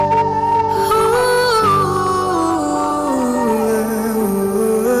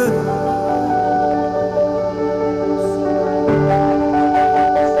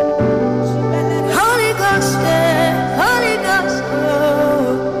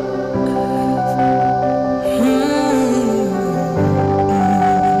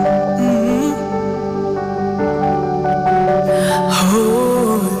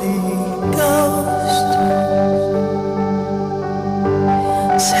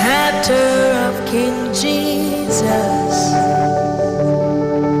Scepter of King Jesus,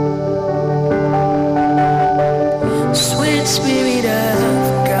 sweet Spirit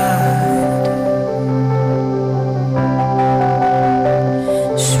of God,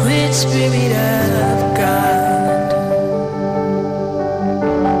 sweet Spirit of God,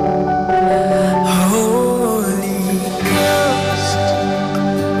 Holy Ghost,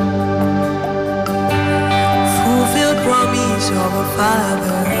 fulfilled promise of a Father.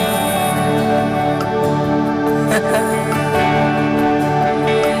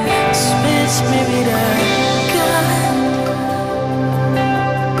 Sweet Spirit of God,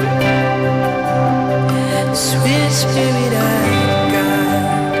 sweet Spirit of God,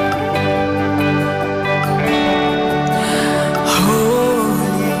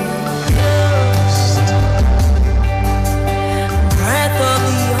 Holy Ghost, breath of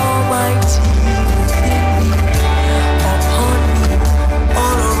the Almighty within me, upon me,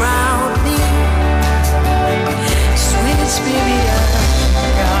 all around me, sweet Spirit of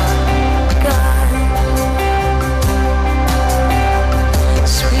God,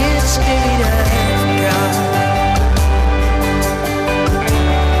 sweet Spirit of God,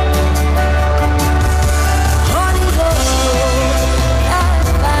 Holy Ghost, that's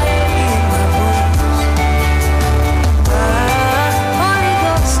life in my bones. Holy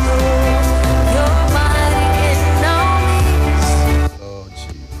Ghost, you're mighty in our midst. Lord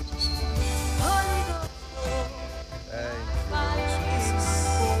Jesus. Holy Ghost,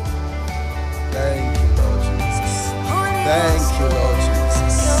 Thank you, Lord Jesus. Holy Thank Ghost, you, Lord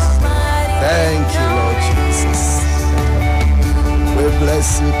Jesus. you're mighty Thank in you, our Lord Jesus. We bless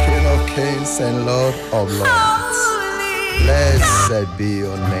you, King of Kings and Lord of Lords. Holy Blessed be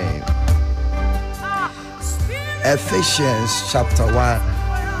your name. Ephesians chapter 1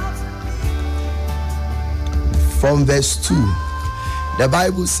 from verse 2. The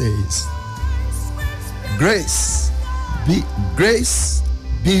Bible says, Grace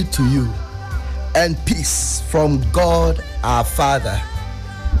be to you and peace from God our Father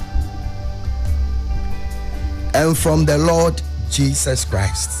and from the Lord Jesus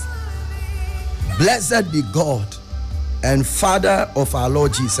Christ. Blessed be God and Father of our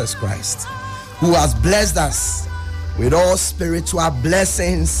Lord Jesus Christ, who has blessed us with all spiritual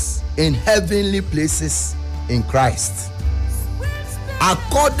blessings in heavenly places in Christ,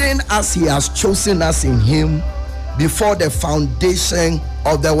 according as he has chosen us in him before the foundation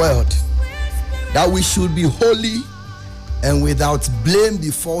of the world, that we should be holy and without blame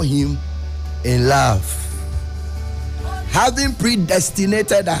before him in love, having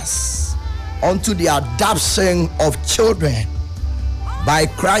predestinated us unto the adoption of children by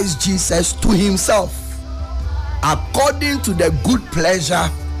Christ Jesus to himself, according to the good pleasure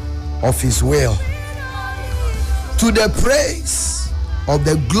of his will, to the praise of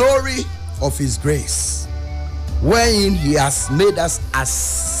the glory of his grace, wherein he has made us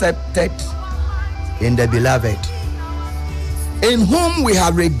accepted in the beloved, in whom we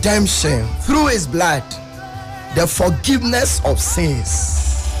have redemption through his blood, the forgiveness of sins,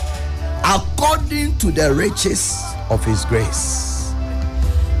 according to the riches of his grace.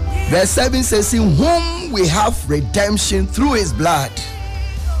 Verse 7 says, in whom we have redemption through his blood,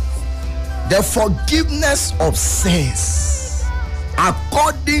 the forgiveness of sins,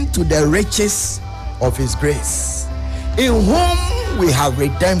 according to the riches of his grace, in whom we have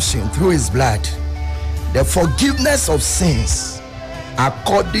redemption through his blood, the forgiveness of sins,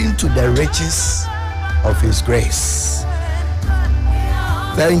 according to the riches of his grace.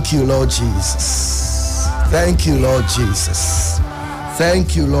 Thank you, Lord Jesus. Thank you, Lord Jesus.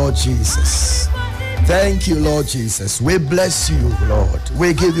 Thank you, Lord Jesus. Thank you, Lord Jesus. We bless you, Lord.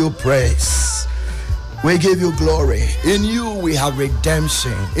 We give you praise. We give you glory. In you we have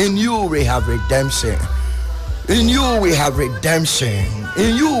redemption. In you we have redemption. In you we have redemption.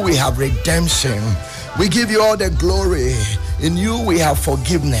 In you we have redemption. We give you all the glory. In you we have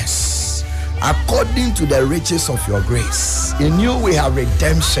forgiveness, according to the riches of your grace. In you we have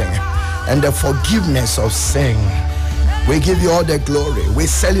redemption and the forgiveness of sin. We give you all the glory. We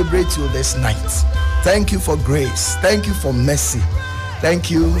celebrate you this night. Thank you for grace. Thank you for mercy.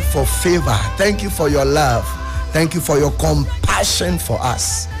 Thank you for favor. Thank you for your love. Thank you for your compassion for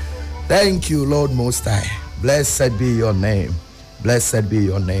us. Thank you, Lord Most High. Blessed be your name. Blessed be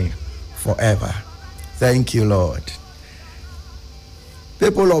your name forever. Thank you, Lord.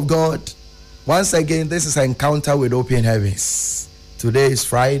 People of God, once again, this is Encounter with Open Heavens. Today is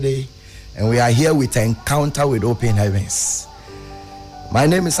Friday, and we are here with Encounter with Open Heavens. My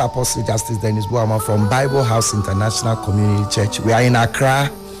name is Apostle Justice Dennis Buama from Bible House International Community Church. We are in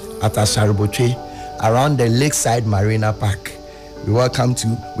Accra at Asharibotwe, around the Lakeside Marina Park. We welcome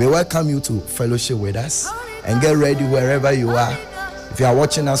you to fellowship with us, and get ready wherever you are. If you are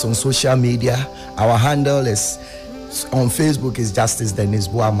watching us on social media, our handle is on Facebook is Justice Dennis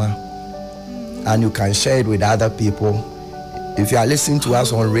Boama, and you can share it with other people. If you are listening to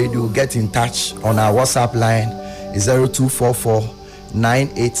us on radio, get in touch on our WhatsApp line is 0244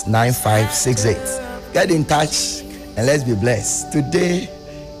 989568. Get in touch and let's be blessed. Today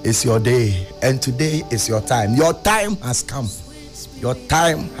is your day, and today is your time. Your time has come. Your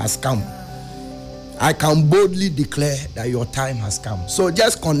time has come. I can boldly declare that your time has come. So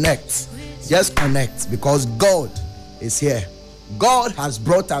just connect. Just connect, because God is here. God has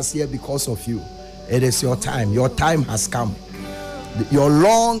brought us here because of you. It is your time. Your time has come. Your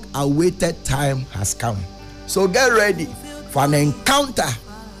long-awaited time has come. So get ready for an encounter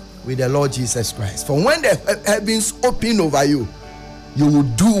with the Lord Jesus Christ. For when the heavens open over you, you will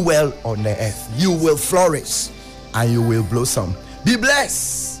do well on the earth. You will flourish and you will blossom. Be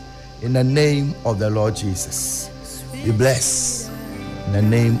blessed in the name of the Lord Jesus. Be blessed in the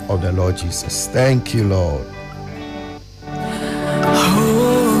name of the Lord Jesus. Thank you, Lord.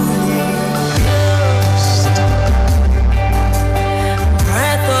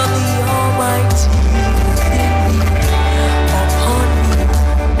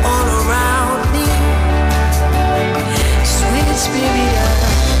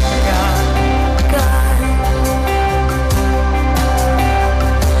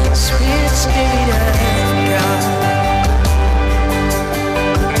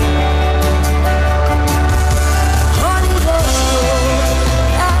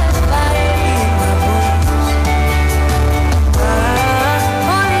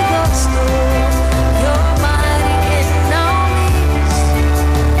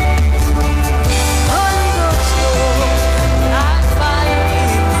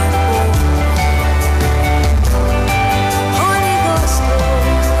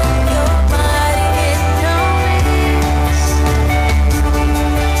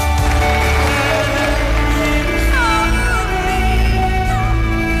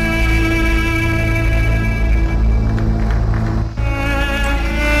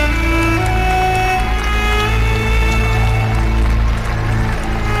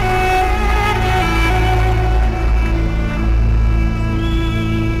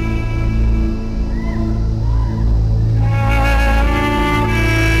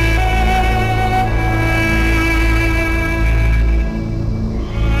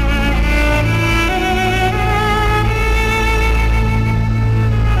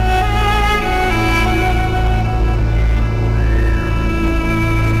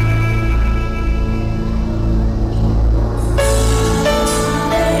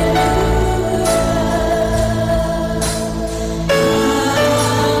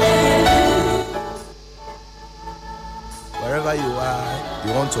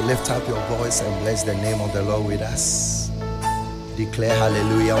 Lift up your voice and bless the name of the Lord with us. Declare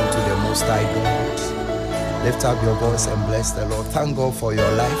hallelujah unto the Most High God. Lift up your voice and bless the Lord. Thank God for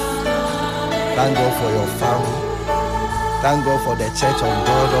your life. Thank God for your family. Thank God for the church of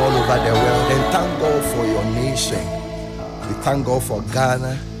God all over the world. And thank God for your nation. We thank God for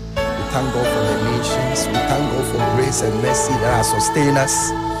Ghana. We thank God for the nations. We thank God for grace and mercy that has sustained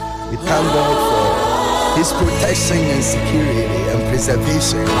us. We thank God for His protection and security and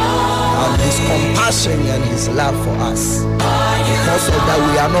preservation, and His compassion and His love for us. Because of that,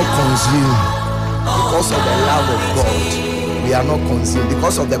 we are not consumed. Because of the love of God, we are not consumed.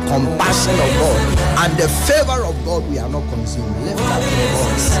 Because of the compassion of God and the favor of God, we are not consumed. Lift up your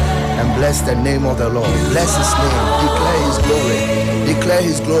voice and bless the name of the Lord. Bless His name. Declare His glory. Declare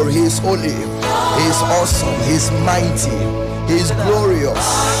His glory. He is holy. He is awesome. He is mighty. He is glorious.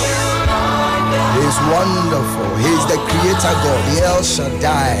 He is wonderful. He is the creator God, the El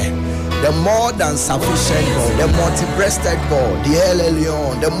Shaddai, the more than sufficient God, the multi-breasted God, the El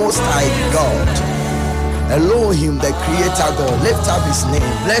Elyon, the Most High God, Elohim, the creator God. Lift up His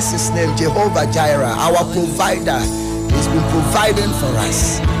name. Bless His name, Jehovah Jireh, our provider. He's been providing for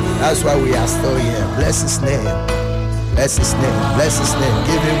us. That's why we are still here. Bless His name. Bless His name. Bless His name.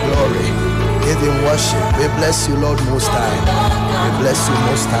 Give Him glory. Give Him worship. We bless you, Lord Most High. We bless you,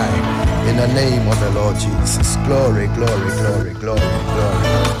 Most High. In the name of the Lord Jesus. Glory, glory, glory, glory, glory,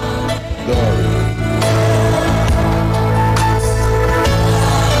 glory.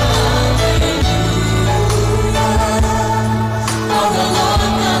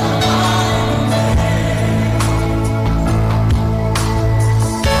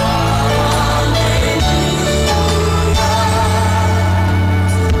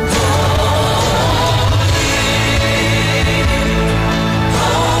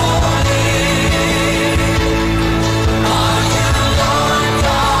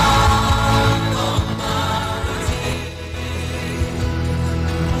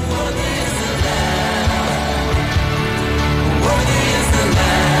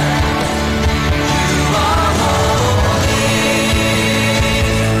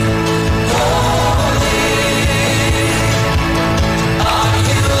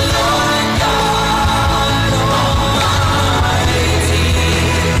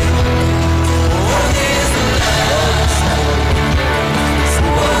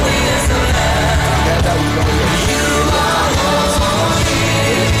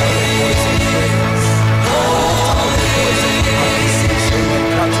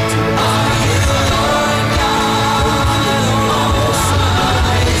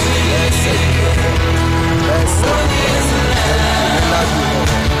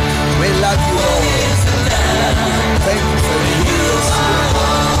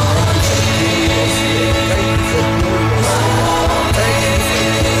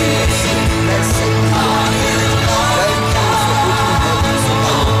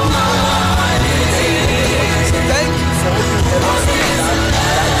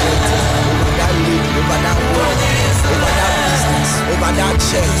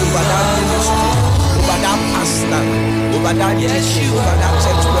 church, over that ministry, over that pastor, over that teaching, over that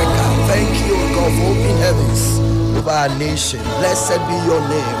church worker. Thank you, O God, for open heavens over our nation. Blessed be your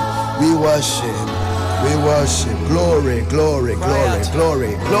name. We worship. We worship. Glory, glory, glory,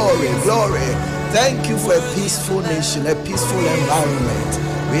 glory, glory, glory. Thank you for a peaceful nation, a peaceful environment.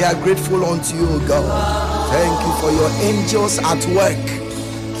 We are grateful unto you, O God. Thank you for your angels at work.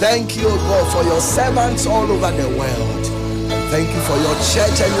 Thank you, O God, for your servants all over the world. Thank you for your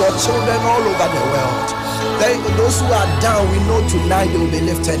church and your children all over the world. Thank you. Those who are down, we know tonight they will be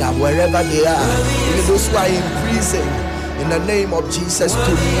lifted up wherever they are. Even those who are in prison, in the name of Jesus,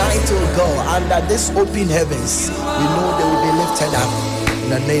 tonight, O God, under this open heavens, we know they will be lifted up in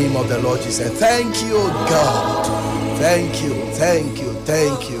the name of the Lord Jesus. Thank you, O God. Thank you, thank you,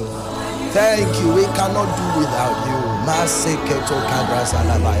 thank you. Thank you. We cannot do without you.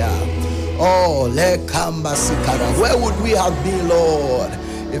 Oh, where would we have been, Lord,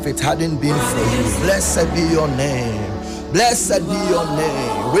 if it hadn't been for you? Blessed be your name. Blessed be your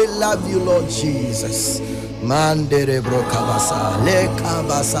name. We love you, Lord Jesus. To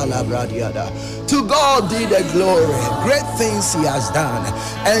God be the glory. Great things he has done,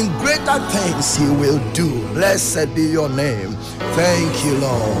 and greater things he will do. Blessed be your name. Thank you,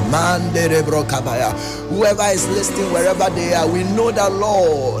 Lord. Whoever is listening, wherever they are, we know that,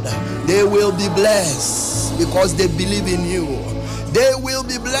 Lord, they will be blessed because they believe in you. They will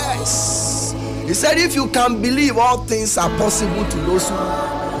be blessed. He said, if you can believe, all things are possible to those who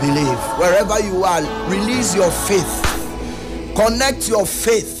believe. Wherever you are, release your faith. Connect your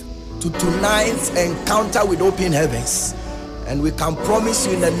faith to tonight's encounter with open heavens. And we can promise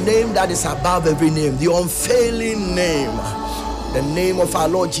you in the name that is above every name, the unfailing name, the name of our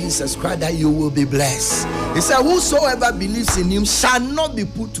Lord Jesus Christ, that you will be blessed. He said, whosoever believes in him shall not be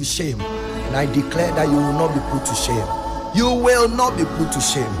put to shame. And I declare that you will not be put to shame. You will not be put to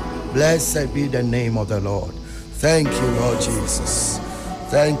shame. Blessed be the name of the Lord. Thank you, Lord Jesus.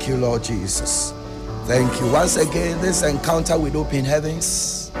 Thank you, Lord Jesus. Thank you. Once again, this encounter with open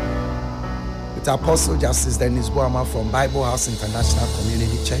heavens with Apostle Justice Dennis Boama from Bible House International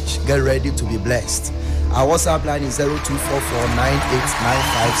Community Church. Get ready to be blessed. Our WhatsApp line is 0244989568,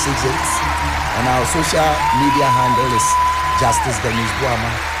 and our social media handle is Justice Dennis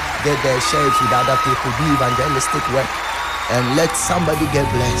Boama. Get there, share it with other people, do evangelistic work, and let somebody get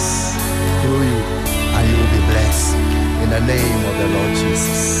blessed through you, and you will be blessed in the name of the Lord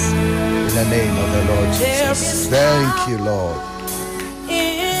Jesus. In the name of the Lord Jesus. Thank you, Lord.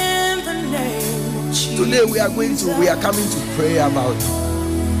 In the name of Jesus. Today we are coming to pray about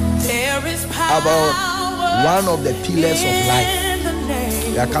one of the pillars of life.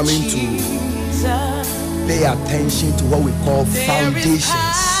 We are coming to pay attention to what we call foundations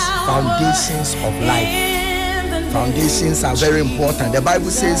of life. Foundations are very important. The Bible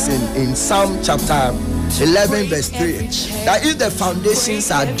says in Psalm chapter 11 verse 3 that if the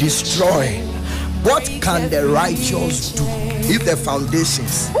foundations are destroyed, what can the righteous do? If the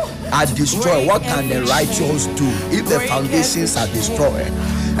foundations are destroyed, what can the righteous do? If the foundations are destroyed.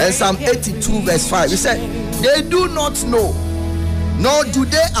 And Psalm 82 verse 5, he said, they do not know, nor do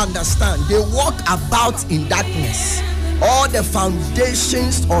they understand. They walk about in darkness. All the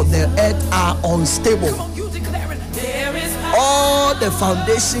foundations of the earth are unstable. All the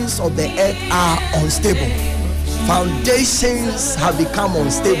foundations of the earth are unstable. Foundations have become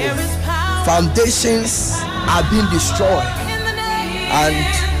unstable. Foundations are being destroyed. And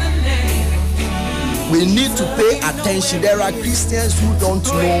we need to pay attention. There are Christians who don't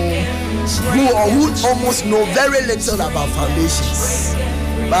know, who almost know very little about foundations.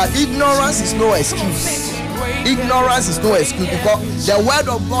 But ignorance is no excuse. Ignorance is no excuse, because the word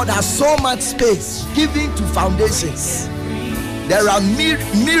of God has so much space given to foundations. There are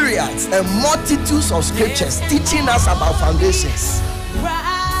myriads and multitudes of scriptures teaching us about foundations.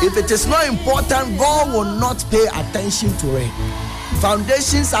 If it is not important, God will not pay attention to it.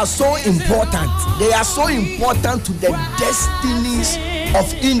 Foundations are so important. They are so important to the destinies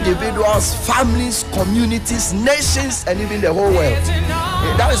of individuals, families, communities, nations, and even the whole world.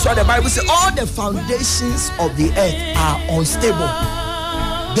 That is why the Bible says all the foundations of the earth are unstable.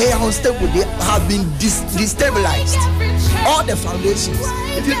 They are unstable. They have been destabilized. All the foundations.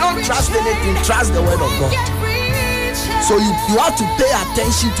 If you don't trust anything, trust the word of God. So you have to pay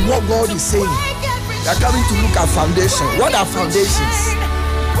attention to what God is saying. We are coming to look at foundation. What are foundations?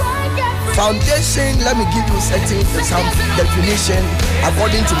 Foundation, let me give you some definition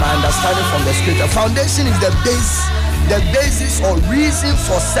according to my understanding from the scripture. Foundation is the basis or reason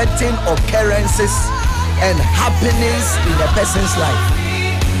for certain occurrences and happenings in a person's life.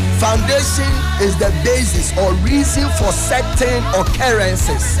 Foundation is the basis or reason for certain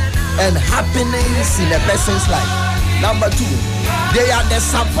occurrences and happenings in a person's life. Number 2, they are the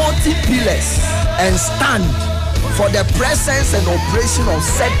supporting pillars and stand for the presence and operation of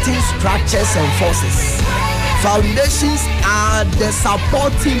certain structures and forces. Foundations are the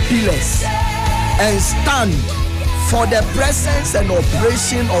supporting pillars and stand for the presence and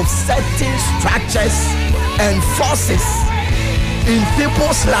operation of certain structures and forces in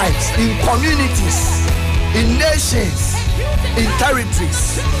people's lives, in communities, in nations, in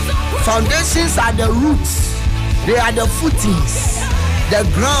territories. Foundations are the roots, they are the footings, the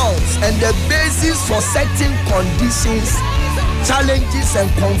grounds, and the basis for certain conditions, challenges, and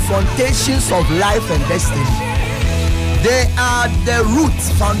confrontations of life and destiny. They are the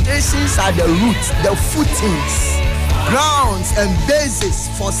roots. Foundations are the roots, the footings, grounds, and basis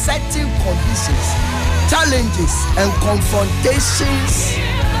for certain conditions, challenges, and confrontations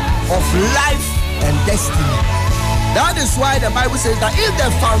of life and destiny. That is why the Bible says that if the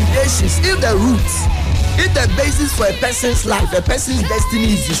foundations, if the roots, if the basis for a person's life, a person's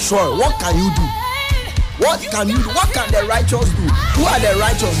destiny is destroyed, what can you do? What can you do? What can the righteous do? Who are the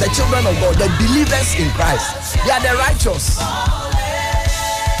righteous? The children of God, the believers in Christ. They are the righteous.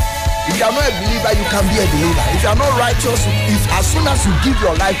 If you are not a believer, you can be a believer. If you are not righteous, if as soon as you give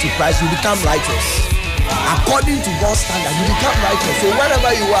your life to Christ, you become righteous. According to God's standard, you become righteous. So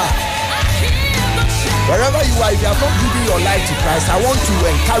wherever you are, if you have not given your life to Christ, I want to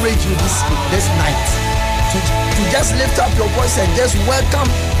encourage you this night to just lift up your voice and just welcome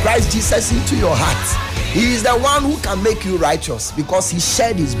Christ Jesus into your heart. He is the one who can make you righteous because he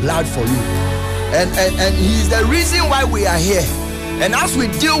shed his blood for you. And he is the reason why we are here. And as we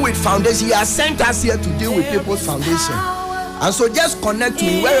deal with foundation, he has sent us here to deal with people's foundation. And so just connect to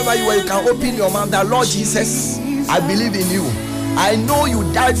him wherever you are. You can open your mouth. That Lord Jesus, I believe in you. I know you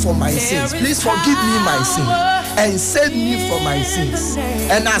died for my sins. Please forgive me my sins and save me from my sins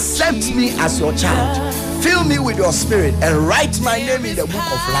and accept me as your child. Fill me with your spirit and write my name in the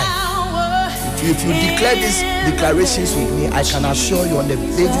book of life. If you declare these declarations with me, I can assure you on the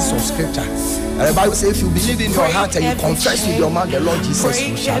basis of scripture. And the Bible says if you believe in your heart and you confess with your mouth the Lord Jesus,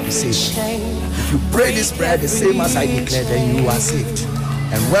 you shall be saved. If you pray this prayer the same as I declared, then you are saved.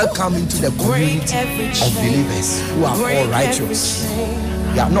 And welcome into the community of believers who are all righteous.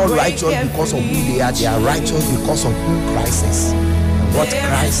 They are not righteous because of who they are righteous because of who Christ is and what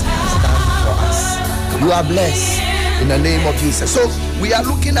Christ has done for us. You are blessed in the name of Jesus. So we are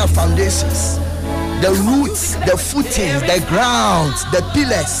looking at foundations, the roots, the footings, the grounds, the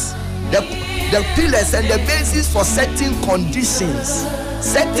pillars, the pillars and the basis for certain conditions,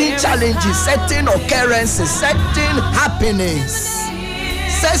 certain challenges, certain occurrences, certain happenings,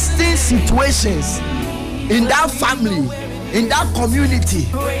 certain situations in that family, in that community,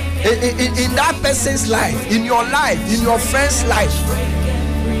 in that person's life, in your life, in your friend's life.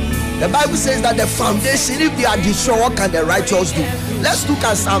 The Bible says that the foundation, if they are destroyed, what can the righteous do? Let's look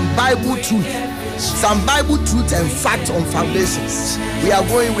at some Bible truth and facts on foundations. We are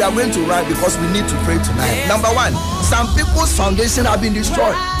going to run because we need to pray tonight. Number 1, some people's foundation have been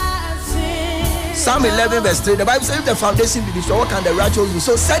destroyed. Psalm 11 verse 3, the Bible says if the foundation be destroyed, what can the righteous do?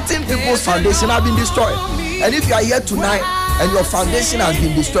 So certain people's foundation have been destroyed. And if you are here tonight and your foundation has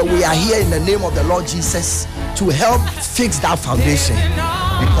been destroyed, we are here in the name of the Lord Jesus to help fix that foundation,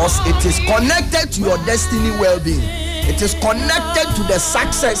 because it is connected to your destiny well-being. It is connected to the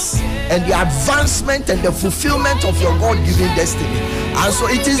success and the advancement and the fulfillment of your God-given destiny. And so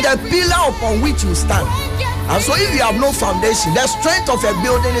it is the pillar upon which you stand. And so if you have no foundation, the strength of a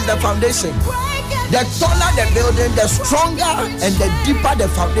building is the foundation. The taller the building, the stronger and the deeper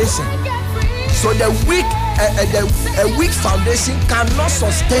the foundation. So a weak foundation cannot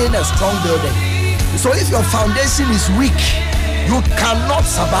sustain a strong building. So if your foundation is weak, you cannot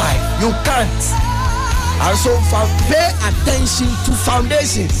survive. You can't. And so pay attention to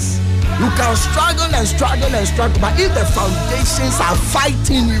foundations. You can struggle and struggle and struggle, but if the foundations are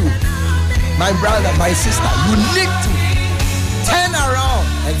fighting you, my brother, my sister, you need to turn around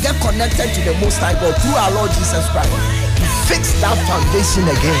and get connected to the Most High God through our Lord Jesus Christ to fix that foundation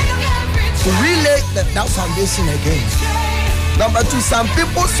again, to relay that foundation again. Number 2, some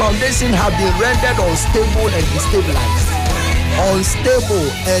people's foundation have been rendered unstable and destabilized. Unstable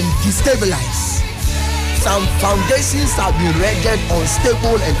and destabilized. Some foundations have been rendered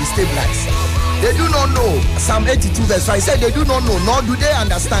unstable and destabilized. They do not know. Psalm 82 verse 5 said they do not know, nor do they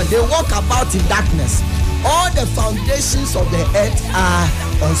understand. They walk about in darkness. All the foundations of the earth are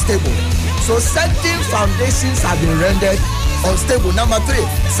unstable. So certain foundations have been rendered unstable. Number 3,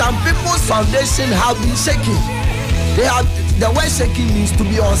 some people's foundation have been shaken. the word shaking means to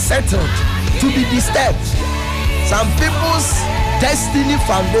be unsettled, to be disturbed. Some people's destiny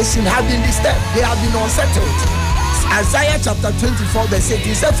foundation have been disturbed. They have been unsettled. Isaiah chapter 24 verse 8,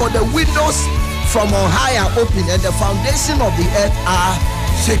 he said, for the windows from on high are open and the foundation of the earth are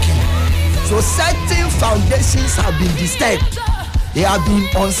shaking. So certain foundations have been disturbed. They have been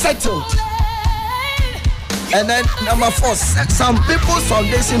unsettled. And then number 4, some people's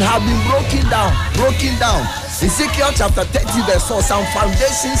foundation have been broken down. Ezekiel chapter 30 verse 4, some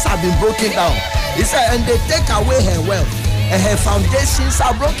foundations have been broken down. He said, and they take away her wealth, and her foundations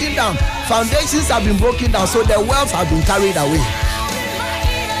are broken down. Foundations have been broken down, so the wealth have been carried away.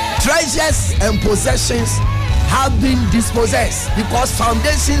 Treasures and possessions have been dispossessed because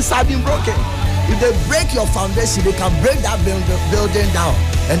foundations have been broken. If they break your foundation, they can break that building down,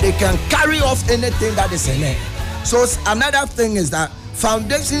 and they can carry off anything that is in it. So another thing is that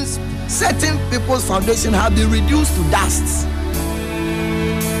foundations, certain people's foundation have been reduced to dust.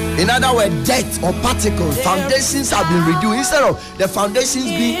 In other words, dirt or particles, foundations have been reduced. Instead of the foundations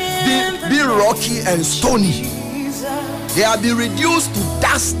being rocky and stony, they have been reduced to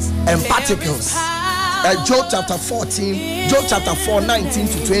dust and particles. Job chapter 14, Job chapter 4, 19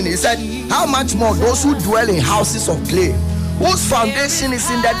 to 20, he said, how much more those who dwell in houses of clay, whose foundation is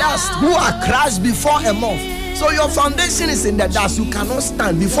in the dust, who are crushed before a moth. So your foundation is in the dust, you cannot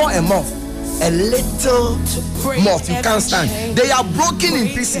stand before a moth. A little moth, you can't stand. They are broken in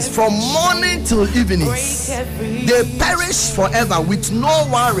pieces from morning till evenings. They perish forever with no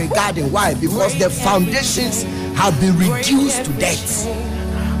one regarding. Why? Because the foundations have been reduced to death.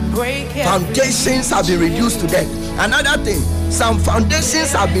 Foundations have been reduced to death. Another thing, some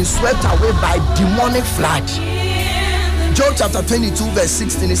foundations have been swept away by demonic flood. Job chapter 22 verse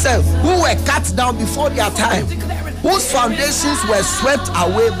 16, it says, who were cut down before their time, whose foundations were swept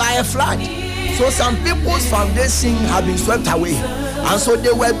away by a flood. So some people's foundation have been swept away, and so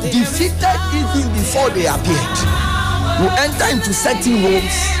they were defeated even before they appeared. You enter into certain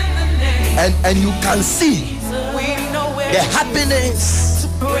homes, and you can see the happiness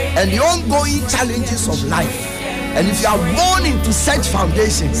and the ongoing challenges of life. And if you are born into such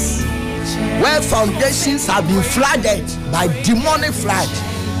foundations, where foundations have been flooded by demonic flood,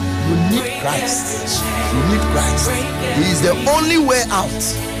 you need Christ. You need Christ. He is the only way out,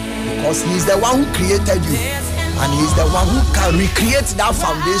 because he is the one who created you, and he is the one who can recreate that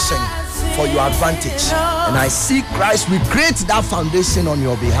foundation for your advantage. And I see Christ recreate that foundation on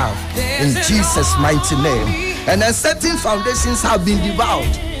your behalf in Jesus' mighty name. And then certain foundations have been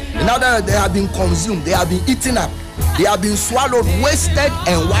devoured. In other words, they have been consumed, they have been eaten up, they have been swallowed, wasted,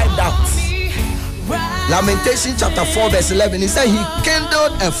 and wiped out. Lamentation chapter 4 verse 11, he said he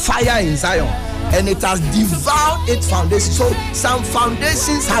kindled a fire in Zion, and it has devoured its foundation. So some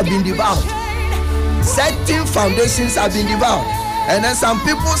foundations have been devoured. Certain foundations have been devoured. And then some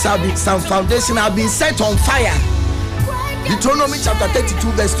foundations have been set on fire. Deuteronomy chapter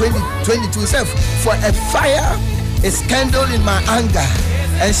 32 verse 22 says, for a fire is kindled in my anger,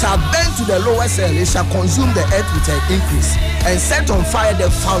 and shall burn to the lowest hell. It shall consume the earth with her increase, and set on fire the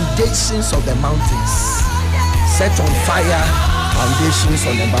foundations of the mountains. Set on fire foundations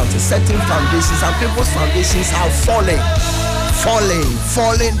on the mountains. Certain foundations, and people's foundations have fallen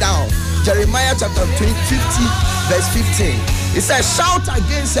down. Jeremiah chapter 50 verse 15, it says, shout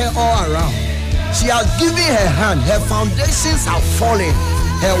against her all around. She has given her hand, her foundations are fallen,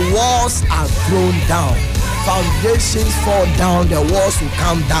 her walls are thrown down. Foundations fall down, the walls will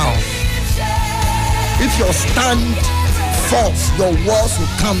come down. If your stand falls, your walls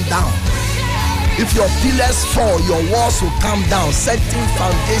will come down. If your pillars fall, your walls will come down. Certain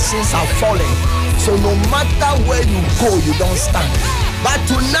foundations are falling, so no matter where you go, you don't stand. But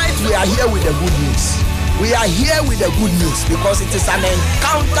tonight we are here with the good news. We are here with the good news because it is an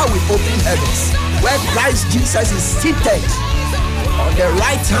encounter with open heavens, where Christ Jesus is seated on the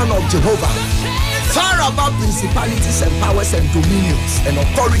right hand of Jehovah, far above principalities and powers and dominions and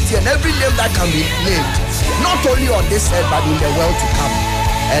authority and every name that can be named, not only on this earth but in the world to come.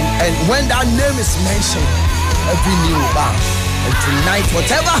 And when that name is mentioned, every knee will bow. And tonight,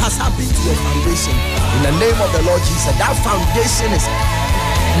 whatever has happened to your foundation, in the name of the Lord Jesus, that foundation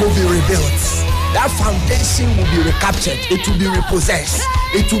will be rebuilt. That foundation will be recaptured. It will be repossessed.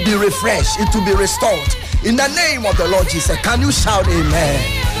 It will be refreshed. It will be restored. In the name of the Lord Jesus, can you shout amen?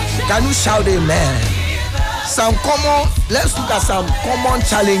 Can you shout amen? Let's look at some common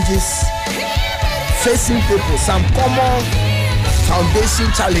challenges facing people. Some common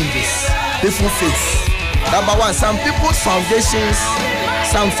foundation challenges people face. Number one, some people's foundation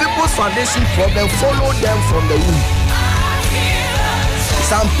problem follow them from the womb.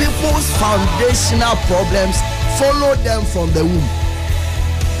 Some people's foundational problems followed them from the womb.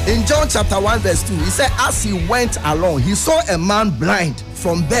 In John chapter 1 verse 2, he said, as he went along, he saw a man blind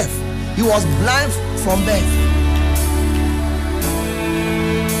from birth. He was blind from birth.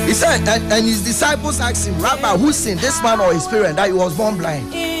 He said, and his disciples asked him, Rabbi, who sinned, this man or his parent, that he was born blind?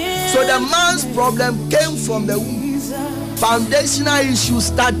 So the man's problem came from the womb. Foundational issue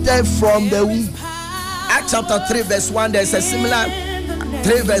started from the womb. Acts chapter 3 verse 1, there's a similar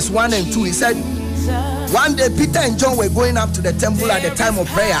 3 verse 1 and 2. He said, one day Peter and John were going up to the temple at the time of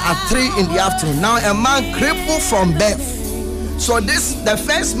prayer at 3 in the afternoon. Now a man crippled from birth. So the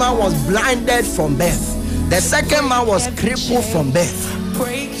first man was blinded from birth. The second man was crippled from birth.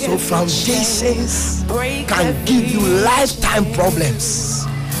 So foundations can give you lifetime problems.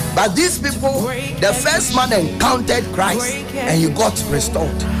 But these people, the first man encountered Christ and he got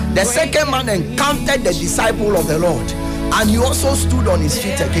restored. The second man encountered the disciple of the Lord and he also stood on his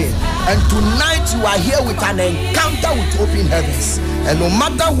feet again. And tonight you are here with an encounter with open heavens. And no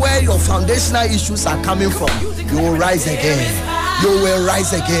matter where your foundational issues are coming from, you will rise again. You will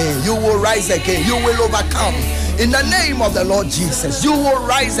rise again. You will rise again. You will overcome. In the name of the Lord Jesus, you will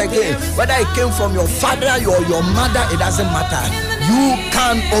rise again. Whether it came from your father or your mother, it doesn't matter. You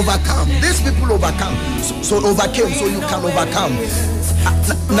can overcome. These people overcome. So overcame, so you can overcome.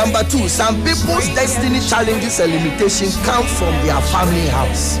 Number 2, some people's destiny challenges and limitations come from their family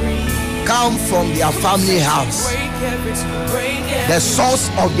house. Come from their family house. The source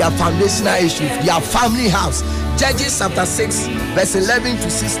of their foundational issues, their family house. Judges chapter 6 verse 11 to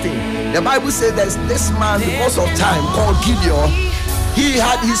 16. The Bible says there's this man, because of time, called Gideon. He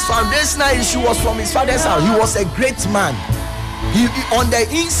had his foundational issue was from his father's house. He was a great man. He on the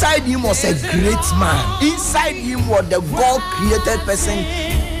inside him was a great man. Inside him was the God-created person,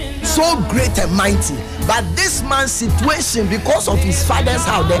 so great and mighty. But this man's situation, because of his father's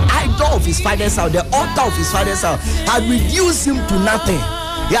house, the idol of his father's house, the altar of his father's house, had reduced him to nothing.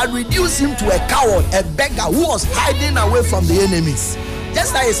 He had reduced him to a coward, a beggar who was hiding away from the enemies.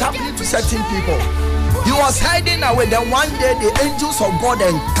 Just like it's happening to certain people. He was hiding away. Then one day the angels of God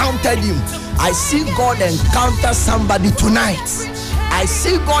encountered him. I see God encounter somebody tonight. I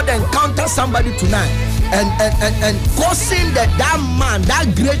see God encounter somebody tonight. And causing that man,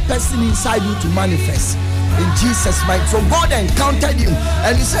 that great person inside you to manifest. In Jesus' mighty. So God encountered him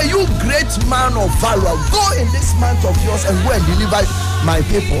and he said, you great man of valor, go in this month of yours and go and deliver my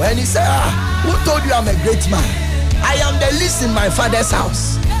people. And he said, who told you I'm a great man? I am the least in my father's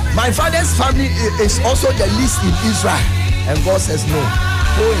house. My father's family is also the least in Israel. And God says, no,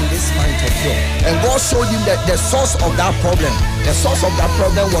 go in this month of yours. And God showed him that the source of that problem. The source of that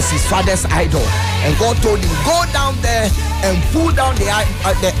problem was his father's idol. And God told him, go down there and pull down the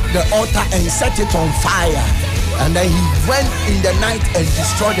altar and set it on fire. And then he went in the night and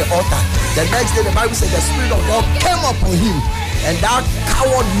destroyed the altar. The next day the Bible said the Spirit of God came upon him. And that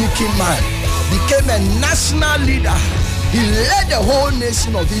coward-looking man became a national leader. He led the whole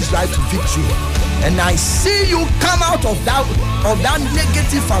nation of Israel to victory. And I see you come out of that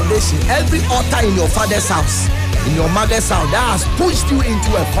negative foundation. Every altar in your father's house, in your mother's house, that has pushed you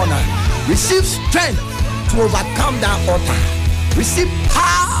into a corner. Receive strength to overcome that altar. Receive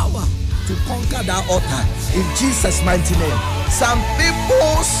power to conquer that altar. In Jesus' mighty name. Some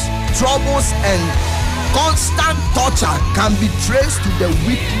people's troubles and constant torture can be traced to the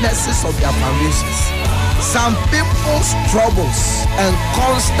weaknesses of their foundations. Some people's troubles and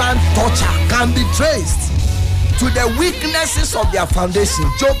constant torture can be traced to the weaknesses of their foundation.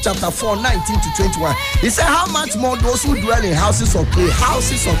 Job chapter 4, 19 to 21. He said, how much more those who dwell in houses of clay,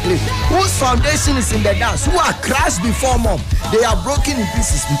 whose foundation is in the dust, who are crushed before mob. They are broken in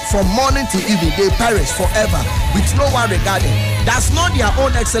pieces from morning to evening. They perish forever with no one regarding. Does not their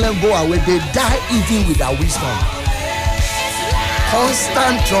own excellence go away? They die even without wisdom.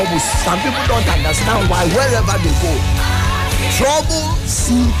 Constant troubles. Some people don't understand why wherever they go, trouble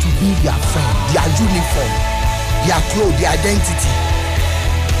seems to be their friend, their uniform, their clothes, their identity.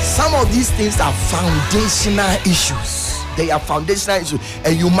 Some of these things are foundational issues. They are foundational issues.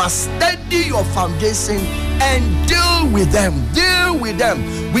 And you must study your foundation and deal with them. Deal with them.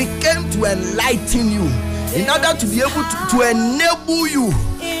 We came to enlighten you in order to be able to enable you,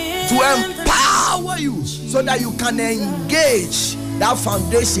 to empower you, so that you can engage that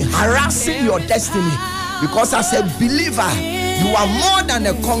foundation, harassing your destiny. Because as a believer, you are more than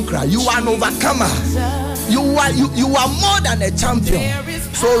a conqueror. You are an overcomer. You are more than a champion.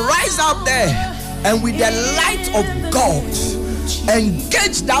 So rise up there and with the light of God,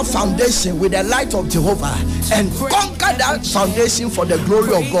 engage that foundation with the light of Jehovah and conquer that foundation for the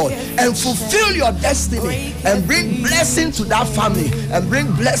glory of God and fulfill your destiny and bring blessing to that family and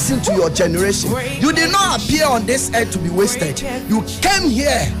bring blessing to your generation. You did not appear on this earth to be wasted. You came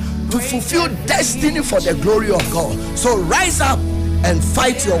here to fulfill destiny for the glory of God. So rise up and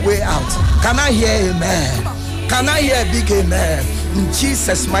fight your way out. Can I hear amen? Can I hear a big amen? In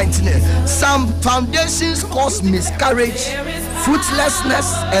Jesus' mighty name. Some foundations cause miscarriage,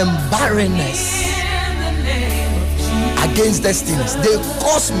 fruitlessness, and barrenness against destinies. They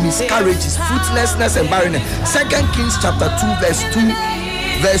cause miscarriages, fruitlessness, and barrenness. 2 Kings chapter 2, verse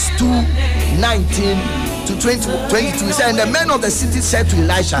 2, 19 to 22. He said, and the men of the city said to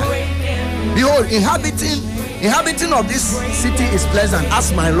Elisha, behold, inhabiting of this city is pleasant,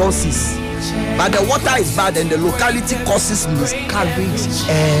 as my Lord sees. But the water is bad, and the locality causes miscarriage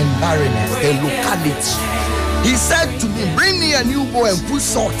and barrenness. The locality. He said to me, bring me a new bowl and put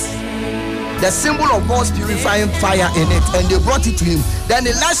salt, the symbol of God's purifying fire, in it. And they brought it to him. Then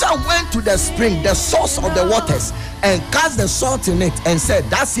Elisha went to the spring, the source of the waters, and cast the salt in it, and said,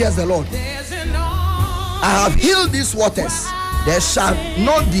 thus says the Lord, I have healed these waters. There shall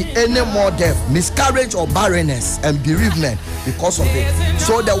not be any more death, miscarriage, or barrenness and bereavement because of it.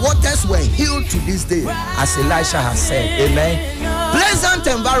 So the waters were healed to this day, as Elisha has said. Amen. Pleasant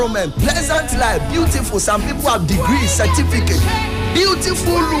environment, pleasant life, beautiful. Some people have degrees, certificates,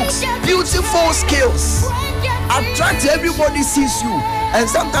 beautiful looks, beautiful skills. Attract, everybody sees you. And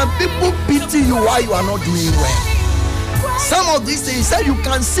sometimes people pity you while you are not doing well. Some of these things, said you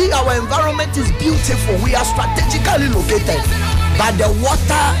can see our environment is beautiful. We are strategically located, but the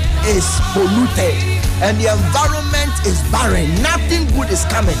water is polluted and the environment is barren. Nothing good is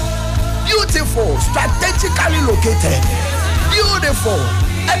coming. Beautiful, strategically located, beautiful,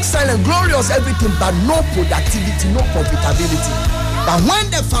 excellent, glorious, everything, but no productivity, no profitability. But when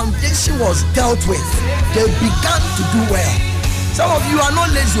the foundation was dealt with, they began to do well. Some of you are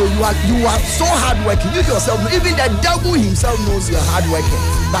not lazy, you are so hardworking. You yourself, even the devil himself knows you are hardworking.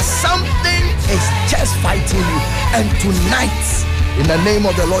 But something is just fighting you. And tonight, in the name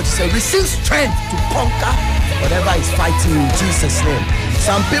of the Lord, he said, receive strength to conquer whatever is fighting you in Jesus' name.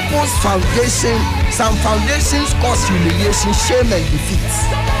 Some people's some foundations cause humiliation, shame, and defeat.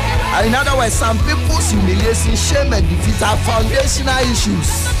 In other words, some people's humiliation, shame, and defeat are foundational issues.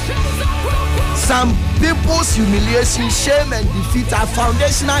 Some people's humiliation, shame, and defeat are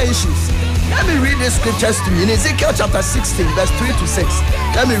foundational issues. Let me read these scriptures to you. In Ezekiel chapter 16, verse 3 to 6.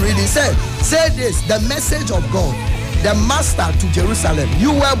 Let me read it. Say this, the message of God, the master to Jerusalem.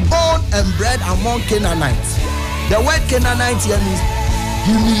 You were born and bred among Canaanites. The word Canaanite here means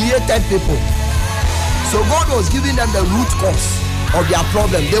humiliated people. So God was giving them the root cause of their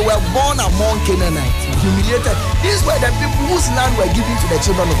problem. They were born among Canaanites, humiliated. These were the people whose land were given to the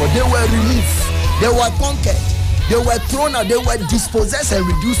children of God. They were removed. They were conquered. They were thrown out. They were dispossessed and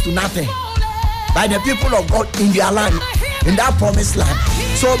reduced to nothing by the people of God in their land, in that promised land.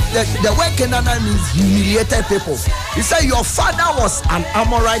 So the word Canaanite means humiliated people. He said your father was an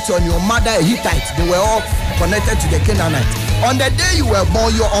Amorite and your mother a Hittite. They were all connected to the Canaanite. On the day you were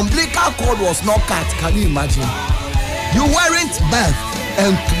born, your umbilical cord was not cut. Can you imagine? You weren't bathed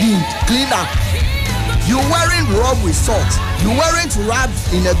and cleaned up. You weren't rubbed with salt. You weren't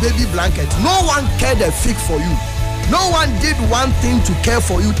wrapped in a baby blanket. No one cared a fig for you. No one did one thing to care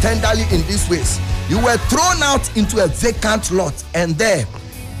for you tenderly in these ways. You were thrown out into a vacant lot and there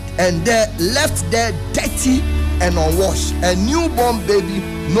left there dirty and unwashed. A newborn baby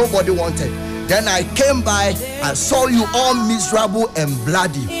nobody wanted. Then I came by, I saw you all miserable and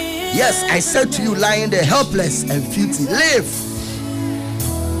bloody. Yes, I said to you, lying there helpless and filthy, live.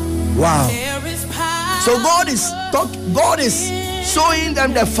 Wow. So God is showing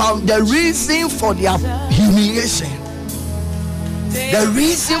them the reason for their humiliation. The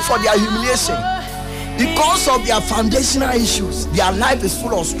reason for their humiliation. Because of their foundational issues, their life is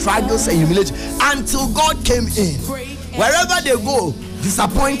full of struggles and humiliation until God came in. Wherever they go,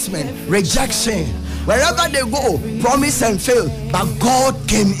 disappointment, rejection. Wherever they go, promise and fail. But God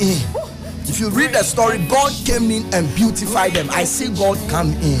came in. If you read the story, God came in and beautified them. I see God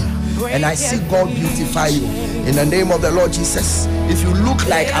come in. And I see God beautify you. In the name of the Lord Jesus. If you look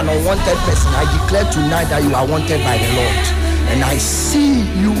like an unwanted person, I declare tonight that you are wanted by the Lord. And I see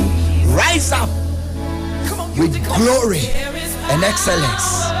you rise up with glory and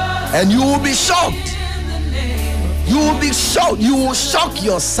excellence. And you will be shocked. You will be shocked. You will shock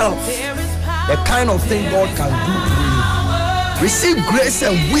yourself. The kind of thing God can do to you. Receive grace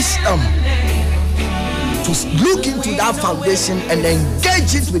and wisdom to look into that foundation and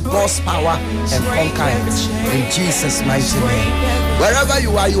engage it with God's power and conquer it in Jesus' mighty name. Wherever you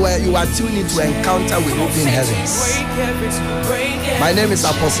are tuned into Encounter with Open Heavens. My name is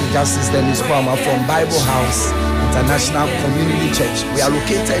Apostle Justice Dennis Kwama from Bible House International Community Church. We are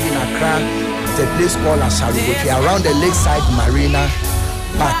located in Accra, at a place called Asharugopi, around the Lakeside Marina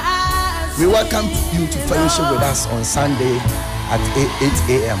Park. We welcome you to fellowship with us on Sunday at 8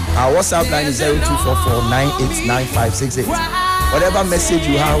 a.m. Our WhatsApp line is 0244989568. Whatever message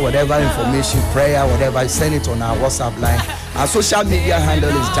you have, whatever information, prayer, whatever, send it on our WhatsApp line. Our social media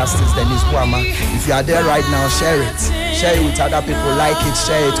handle is Justice Dennis Kwama. If you are there right now, share it. Share it with other people. Like it,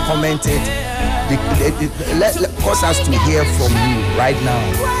 share it, comment it. Cause us to hear from you right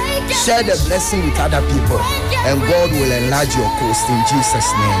now. Share the blessing with other people, and God will enlarge your coast in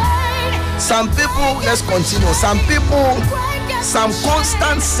Jesus' name. Some people, let's continue. Some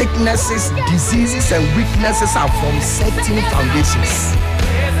constant sicknesses, diseases, and weaknesses are from certain foundations.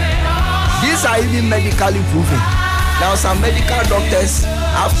 These are even medically proven. Now, some medical doctors,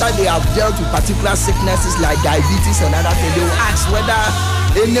 after they have dealt with particular sicknesses like diabetes and other things, they will ask whether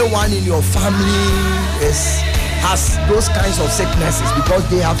anyone in your family has those kinds of sicknesses, because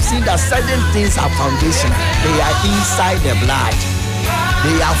they have seen that certain things are foundational. They are inside the blood.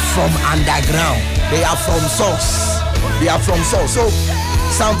 They are from underground. They are from source. So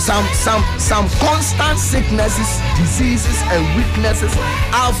some constant sicknesses, diseases, and weaknesses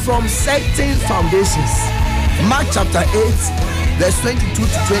are from certain foundations. Mark chapter 8, verse 22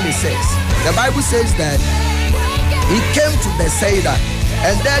 to 26. The Bible says that he came to Bethsaida,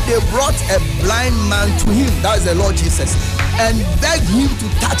 and there they brought a blind man to him, that is the Lord Jesus, and begged him to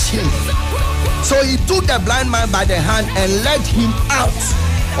touch him. So he took the blind man by the hand and led him out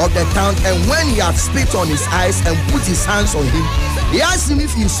of the town, and when he had spit on his eyes and put his hands on him, he asked him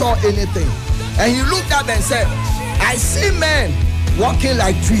if he saw anything. And he looked up and said, I see men walking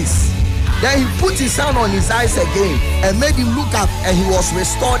like trees. Then he put his hand on his eyes again and made him look up, and he was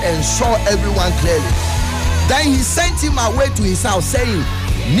restored and saw everyone clearly. Then he sent him away to his house, saying,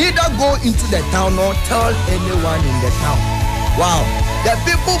 neither go into the town nor tell anyone in the town. Wow. The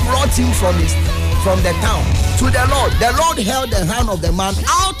people brought him from the town to the Lord. The Lord held the hand of the man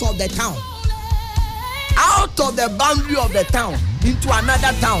out of the town, out of the boundary of the town, into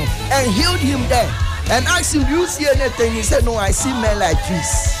another town, and healed him there. And asked him, do you see anything? He said, no, I see men like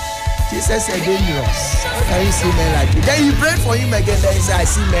trees. Jesus said, dangerous. How can you see men like trees? Then he prayed for him again. Then he said, I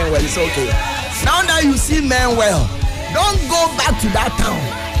see men well. It's okay. Now that you see men well, don't go back to that town.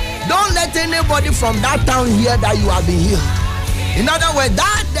 Don't let anybody from that town hear that you have been healed. In other words,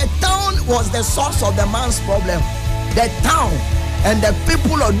 that the town was the source of the man's problem. The town and the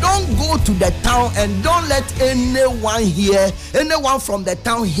people. Don't go to the town, and don't let anyone from the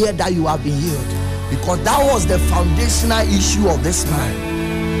town hear that you have been healed, because that was the foundational issue of this man.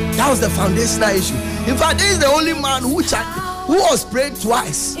 That was the foundational issue. In fact, this is the only man who was prayed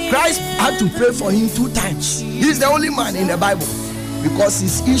twice. Christ had to pray for him 2 times. He's the only man in the Bible, because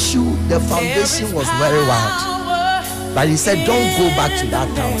his issue, the foundation was very wild. But he said, don't go back to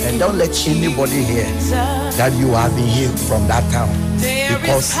that town, and don't let anybody hear that you have been healed from that town,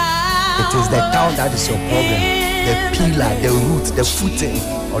 because it is the town that is your problem. The pillar, the root, the footing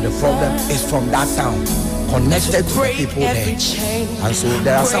of the problem is from that town, connected to the people there. And so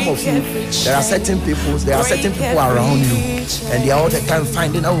there are some of you, there are certain people around you, and they are all the time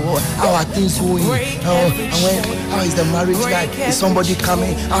finding out, how are things going? How is the marriage like? Is somebody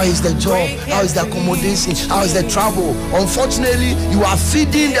coming? How is the job? How is the accommodation? How is the travel? Unfortunately, you are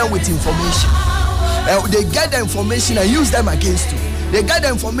feeding them with information. They get the information and use them against you. They get the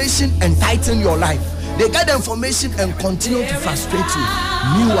information and tighten your life. They get the information and continue to frustrate you.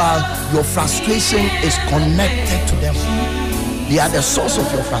 Meanwhile, your frustration is connected to them. They are the source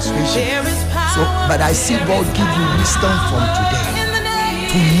of your frustration. So, but I see God give you wisdom from today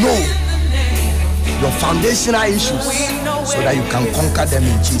to know your foundational issues so that you can conquer them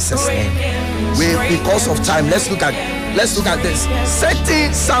in Jesus' name. Because of time, let's look at this.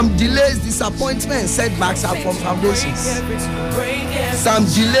 Some delays, disappointment, setbacks are from foundations. Some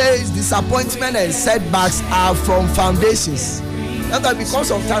delays, disappointment, and setbacks are from foundations. Not that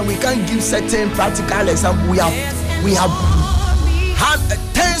because of time we can't give certain practical examples. We have had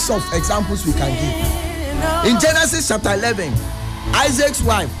tens of examples we can give. In Genesis chapter 11, Isaac's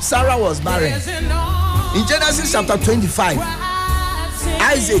wife Sarah was barren. In Genesis chapter 25,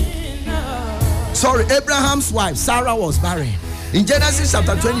 Abraham's wife Sarah was barren. In Genesis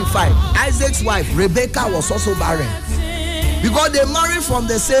chapter 25, Isaac's wife Rebekah was also barren, because they married from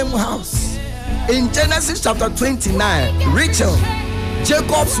the same house. In Genesis chapter 29, Rachel,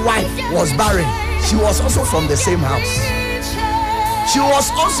 Jacob's wife, was barren. she was also from the same house. She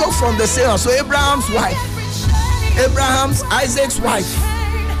was also from the same house. So Abraham's wife, Isaac's wife,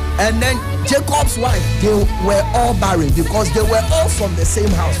 and then Jacob's wife, they were all barren because they were all from the same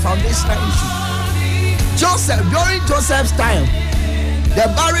house. Foundational issue. Joseph, during Joseph's time, the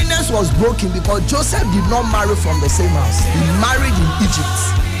barrenness was broken because Joseph did not marry from the same house. He married in Egypt.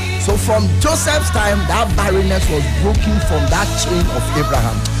 So from Joseph's time, that barrenness was broken from that chain of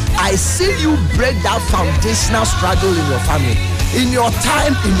Abraham. I see you break that foundational struggle in your family, in your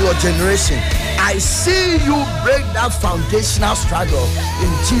time, in your generation. I see you break that foundational struggle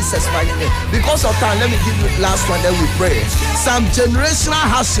in Jesus' mighty name. Because of time, let me give you the last one, then we pray. Some generational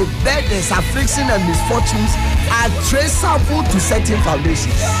hardship, burdens, affliction, and misfortunes are traceable to certain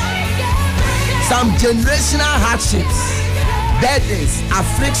foundations. Some generational hardships, burdens,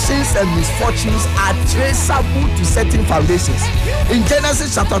 afflictions, and misfortunes are traceable to certain foundations. In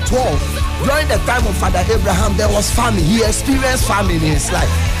Genesis chapter 12, during the time of Father Abraham, there was famine. He experienced famine in his life.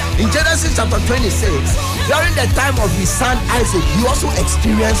 In Genesis chapter 26, during the time of his son Isaac, he also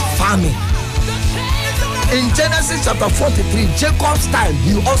experienced famine. In Genesis chapter 43, Jacob's time,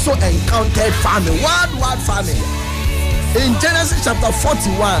 he also encountered famine, worldwide famine. In Genesis chapter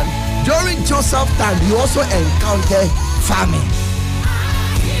 41, during Joseph's time, he also encountered famine.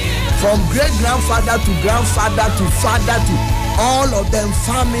 From great-grandfather to grandfather to father to all of them,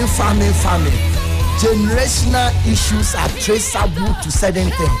 famine. Generational issues are traceable to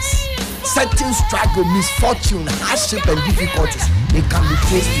certain things. Certain struggle, misfortune, hardship, and difficulties, they can be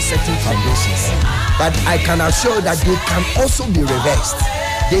traced to certain foundations. But I can assure you that they can also be reversed.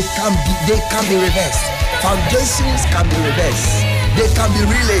 They can be reversed. Foundations can be reversed. They can be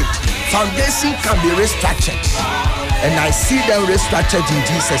relayed. Foundation can be restructured. And I see them restructured in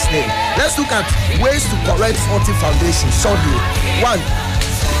Jesus' name. Let's look at ways to correct faulty foundations shortly. One,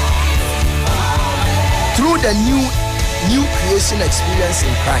 through the new creation experience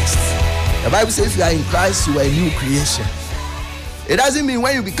in Christ. The Bible says if you are in Christ, you are a new creation. It doesn't mean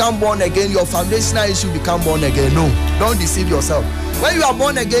when you become born again, your foundational issue become born again. No, don't deceive yourself. When you are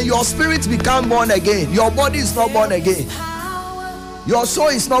born again, your spirit become born again. Your body is not born again. Your soul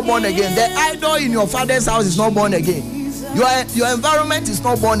is not born again. The idol in your father's house is not born again. Your environment is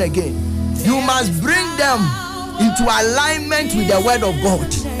not born again. You must bring them into alignment with the word of God.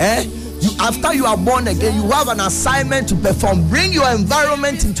 After you are born again, you have an assignment to perform. Bring your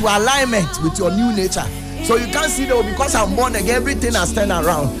environment into alignment with your new nature. So you can't see that because I'm born again, everything has turned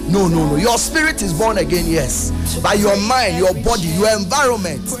around. No. Your spirit is born again, yes. But your mind, your body, your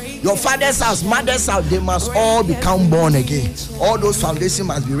environment, your father's house, mother's house, they must all become born again. All those foundations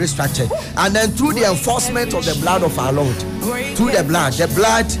must be restructured. And then through the enforcement of the blood of our Lord, through the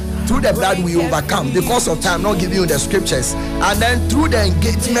blood we overcome. Because of time, I'm not giving you the scriptures. And then through the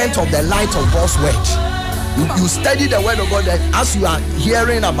engagement of the light of God's word, you study the word of God. And as you are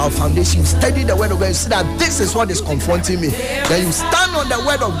hearing about foundation, you study the word of God. You see that this is what is confronting me. Then you stand on the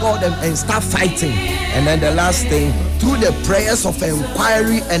word of God and start fighting. And then the last thing, through the prayers of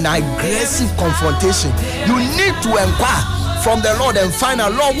inquiry and aggressive confrontation, you need to inquire from the Lord and find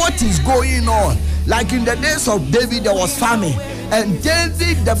out, Lord, what is going on? Like in the days of David, there was famine. And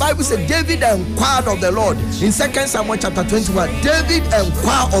David, the Bible said, David inquired of the Lord. In 2 Samuel chapter 21, David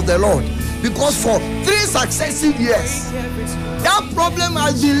inquired of the Lord. Because for 3 successive years, that problem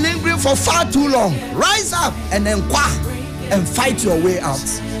has been lingering for far too long. Rise up and inquire and fight your way out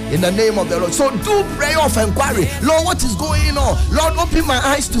in the name of the Lord. So do prayer of inquiry. Lord, what is going on? Lord, open my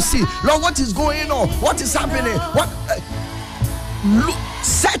eyes to see. Lord, what is going on? What is happening? Look,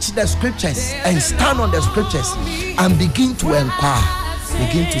 search the scriptures and stand on the scriptures and begin to inquire.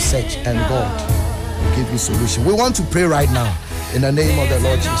 Begin to search, and God will give you solution. We want to pray right now in the name of the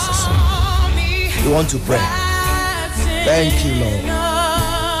Lord Jesus. We want to pray. Thank you, Lord.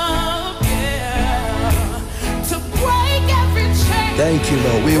 Thank you,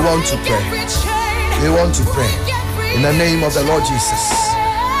 Lord. We want to pray. We want to pray in the name of the Lord Jesus.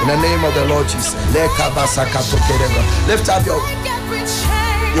 In the name of the Lord Jesus. Lift up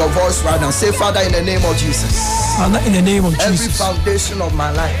your voice right now. Say, Father, in the name of Jesus. Father, in the name of Jesus. Every foundation of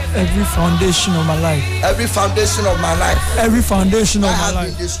my life. Every foundation of my life. Every foundation of my life. Every foundation of my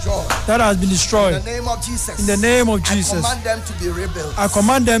life. That has been destroyed. In the name of Jesus. In the name of Jesus. I command them to be rebuilt. I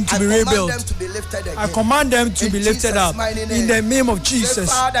command them to be rebuilt. I command them to be lifted again. I command them to be lifted up. In the name of Jesus.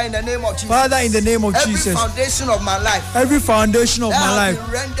 Say, Father, in the name of Jesus. Father, in the name of Jesus. Every foundation of my life. Every foundation of my life. That has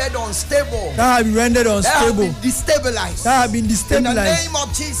been rendered unstable. That has been rendered unstable. That has been destabilized. That has been destabilized. In the name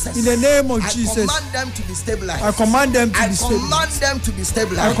of Jesus. In the name of Jesus. I command them to be stabilized. I command them to I be command stabilized. them to be I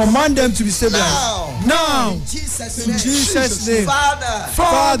stabilized. command them to be stabilized. Now. In Jesus' In name. Jesus' name. Father,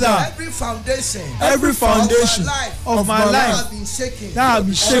 every foundation of my life have been shaken, that have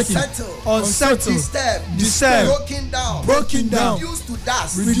been shaken, unsettled, disturbed, broken down, reduced to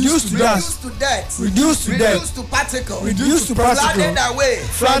dust, reduced to death, reduced to particles,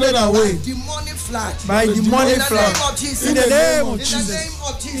 flooded away by demonic flood. In the name of Jesus.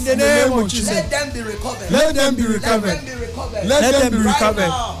 In the name of Jesus. Let them be recovered. Let them be recovered. Let them be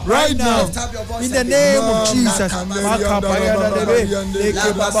recovered right now. In the name of Jesus.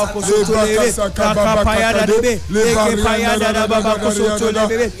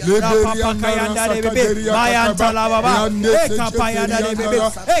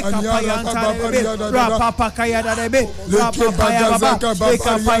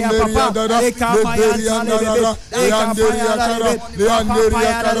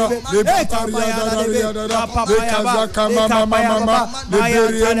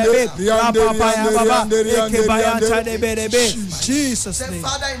 Jesus' name.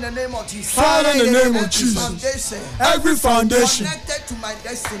 Father, in the name of Jesus. Father, in the name of Jesus. Every foundation connected to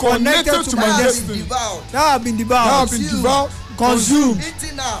my destiny, that have been devoured, consumed,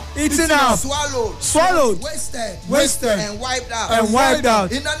 eaten up, swallowed, wasted, and wiped out.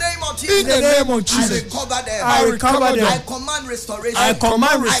 In the name of Jesus. In the name of Jesus. I recover them. I command restoration. I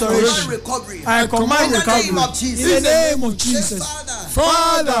command recovery. I command recovery. In the name of Jesus.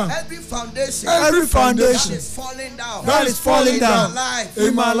 Father, every foundation that is falling down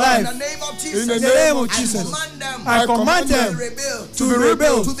in my life, in the name of Jesus. in the name of Jesus, I command them to be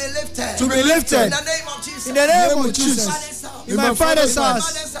rebuilt, to be lifted, in the name of Jesus. In the name of Jesus. In my father's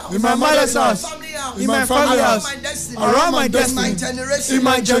house, in my mother's house, in my family house, around my destiny, in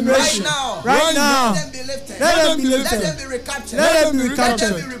my generation, right now, let them be lifted, let them be recaptured, let them be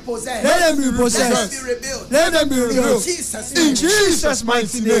repossessed, let them be repossessed, let them be rebuilt. In Jesus'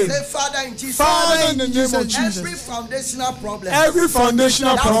 mighty name. Father, in Jesus' Father, in the name of Jesus. Every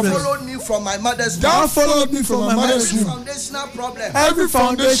foundational problem that followed me from my mother's womb, every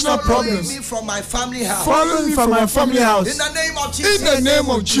foundational problem following me from my family house, in the name of Jesus. In the name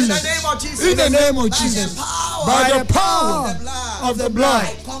of Jesus. In the name of Jesus. By the power of the blood,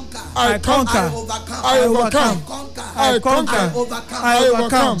 I conquer. I overcome. I conquer. I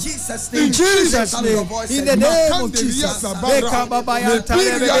overcome. In Jesus' name. In the name of Jesus.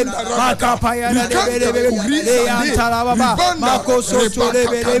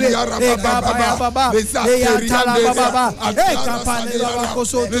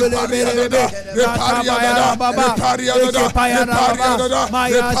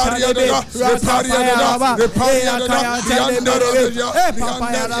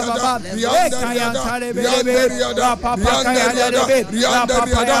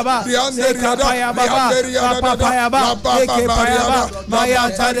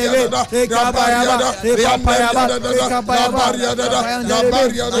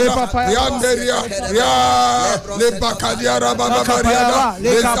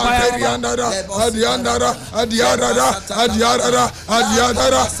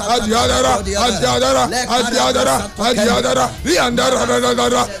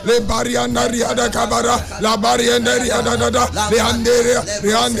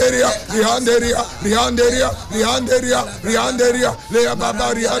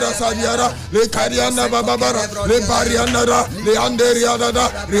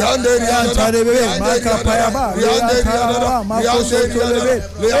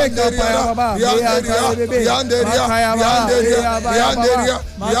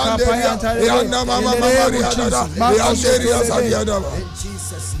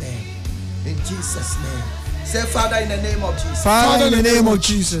 In Jesus' name. Say, Father, in the name of Jesus. Father, in the name of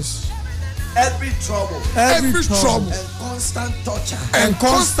Jesus. Every trouble, and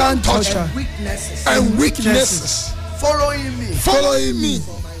constant torture, and weaknesses following me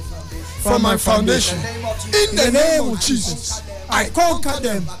from my foundation. In the name of Jesus, I conquer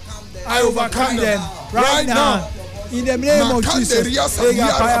them. I overcome them right now. In the name of Jesus.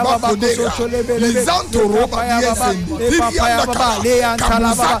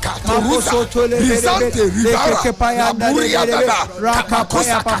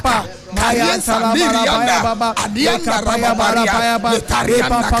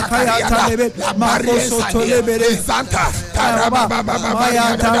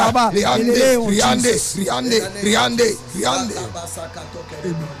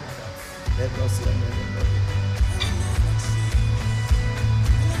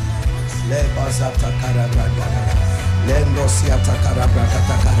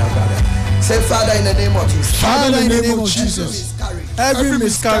 Say, Say, Father, in the name of Jesus. Father, in the name of Jesus. Every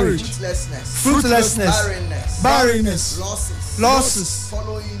miscarriage, fruitlessness, barrenness, losses,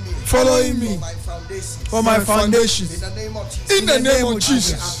 following me for my foundation. In the name of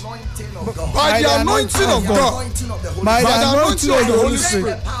Jesus. By the anointing of God, by the anointing of the Holy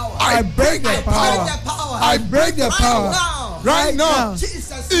Spirit, I break the power. I break the power. Right now,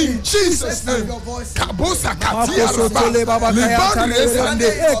 in Jesus' name. Kabosa katia raba, libari esande,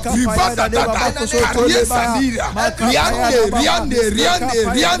 libata dada, karie sanira, riande,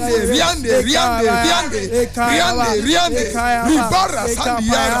 libara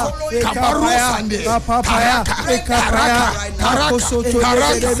sandiara, kabaru sande,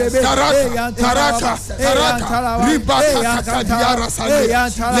 taraka, ribata kadiara sande,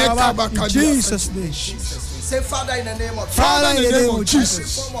 lekabaka. Jesus' name. Say, Father, in the name of Jesus. Father, in the name of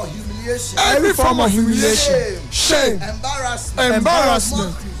Jesus. Every form of humiliation, shame,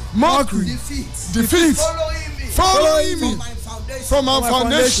 embarrassment, mockery, defeat, following me from our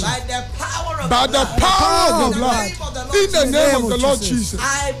foundation, by the power of the blood, in the name of the Lord Jesus.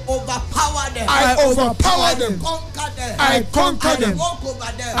 I overpower them. I conquer them.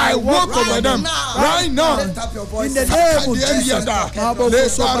 I walk over them. Right now. Lift up your voice. In the name of Jesus.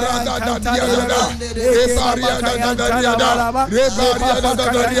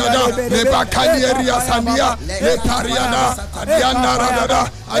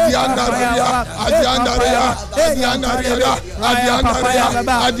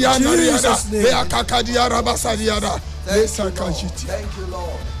 Thank you,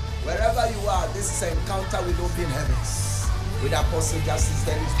 Lord. Wherever you are, this is an encounter with open heavens. With Apostle Justice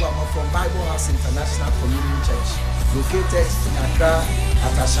Dennis Guama from Bible House International Community Church, located in Accra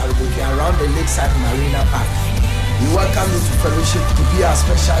at Ashariboke around the Lakeside Marina Park. We welcome you to fellowship to be our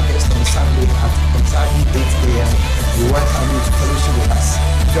special guest on Sunday at exactly 8 a.m. We welcome you to fellowship with us.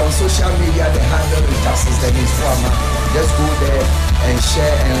 If you're on social media, the handle is Justice Dennis Guama. Just go there and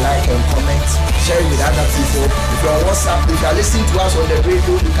share and like and comment. Share it with other people. If you're on WhatsApp, if you're listening to us on the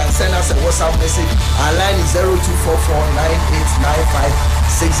radio, you can send us a WhatsApp message. Our line is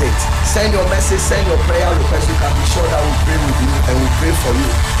 0244989568. Send your message, send your prayer request. You can be sure that we pray with you and we pray for you.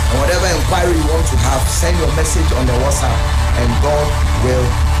 And whatever inquiry you want to have, send your message on the WhatsApp and God will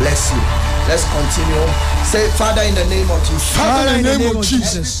bless you. Let's continue. Say, Father, in the name of Jesus. Father, in the name of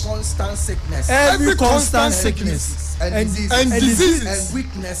Jesus. Every constant sickness. And diseases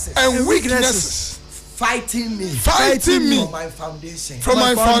and weaknesses fighting me from my foundation. From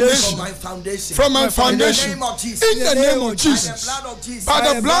my foundation. In the name of Jesus. In the name of Jesus. By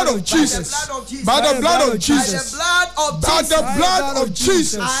the blood of Jesus. By the blood of Jesus. By the blood of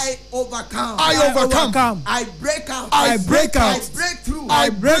Jesus. I overcome. I break out. I break out. I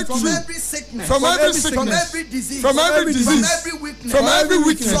break through. from every sickness. From every sickness. From every disease. From every disease. From every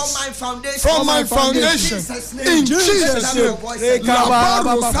weakness. From my foundation. From my foundation. In Jesus' name.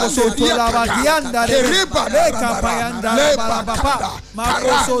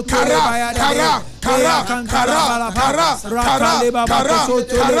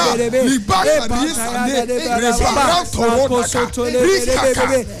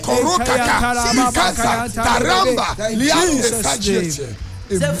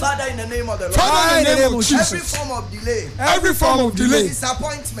 Say, Father, in the name of the Lord. Father, in the name of Jesus. Every form of delay.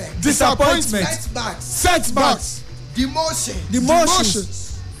 Disappointment. Setbacks. Demotions.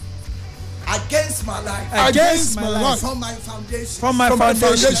 Against my life. From my foundation. In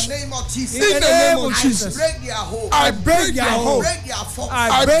the name of Jesus. In the name of Jesus. I break their hope.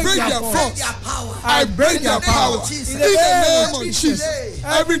 I break their force. I break their power. In the name of Jesus.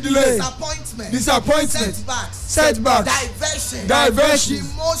 Every delay. Disappointment. Setbacks. Diversion.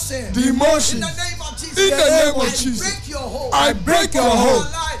 Demotion. In the name of Jesus. I break your hope. I break your hope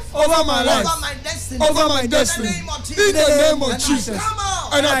over my life. Over my destiny. In the name of Jesus.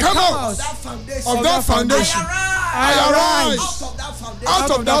 And I come out of that foundation. I arise out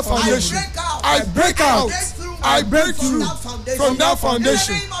of that foundation. I break out. I break through from that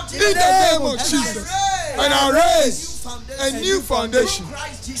foundation. In the name of Jesus. And I raise a new foundation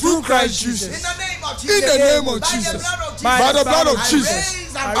through Christ Jesus. In the name of Jesus. By the blood of Jesus.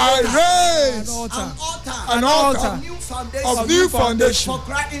 I raise an altar of new foundation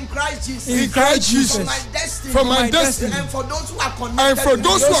in Christ Jesus for my destiny and for those who are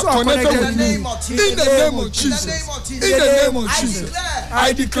connected with me. In the name of Jesus. In the name of Jesus.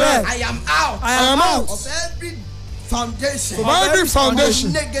 I declare I am out of every foundation of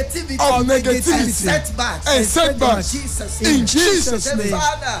negativity and setbacks in Jesus' name.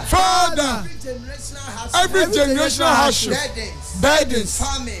 Father, every generational hardship, burdens,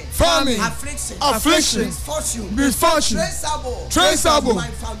 famine, affliction, misfortune, traceable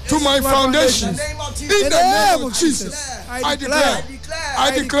to my foundation. In the name of Jesus, I declare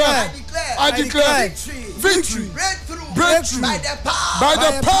victory, breakthrough by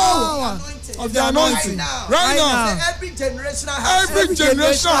the power of the anointing. Right now, every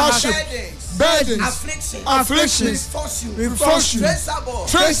generational hardship, burdens, afflictions, misfortune,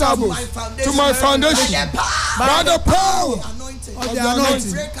 traceable to my foundation. By the power of the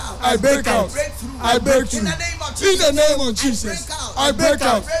anointing, I break out. I break through. In the name of Jesus, I break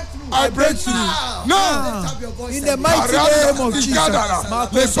out. I break through. Now, in the mighty name of Jesus,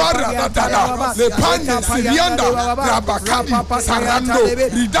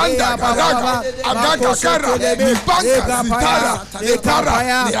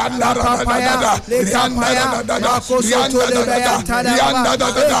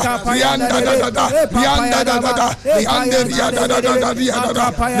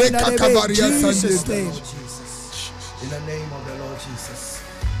 in the name of the Lord Jesus.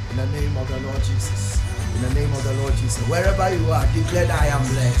 In the name of the Lord Jesus. In the name of the Lord Jesus. Wherever you are, declare that I am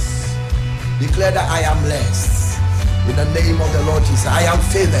blessed. Declare that I am blessed. In the name of the Lord Jesus. I am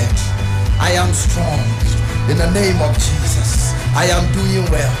favored. I am strong. In the name of Jesus. I am doing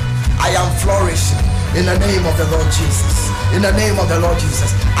well. I am flourishing. In the name of the Lord Jesus. In the name of the Lord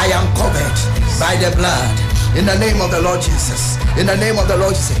Jesus. I am covered by the blood. In the name of the Lord Jesus. In the name of the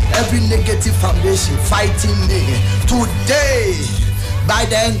Lord Jesus. Every negative foundation fighting me today, by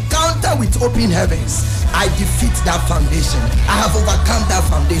the encounter with open heavens, I defeat that foundation. I have overcome that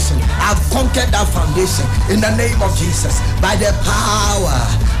foundation. I have conquered that foundation. In the name of Jesus. By the power.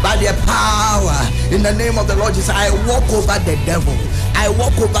 In the name of the Lord Jesus. I walk over the devil. I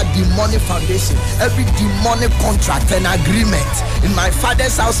walk over demonic foundation. Every demonic contract and agreement in my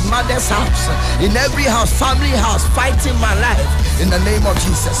father's house, mother's house, in every house, family house, fighting my life. In the name of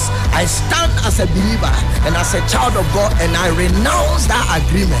Jesus. I stand as a believer and as a child of God, and I renounce that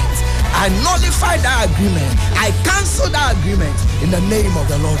agreement. I nullify that agreement. I cancel that agreement in the name of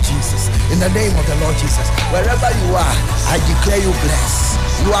the Lord Jesus. In the name of the Lord Jesus. Wherever you are, I declare you blessed.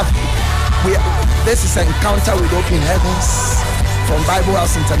 This is an encounter with open heavens from Bible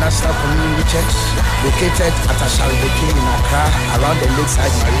House International Community Church, located at Ashalibeke in Accra, around the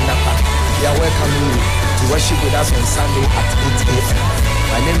Lakeside Marina Park. We are welcoming you to worship with us on Sunday at 8 a.m.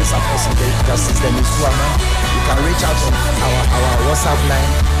 My name is Apostle Justice Dennis Fuama. You can reach out on our WhatsApp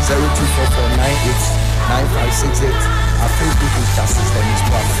line 0244989568. Our Facebook is Justice Dennis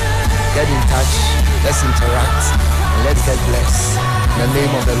Fuama. Get in touch, let's interact, and let's get blessed. In the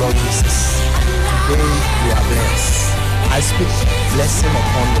name of the Lord Jesus. Today we are blessed. I speak blessing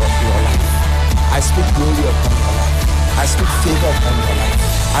upon your life. I speak glory upon your life. I speak favor upon your life.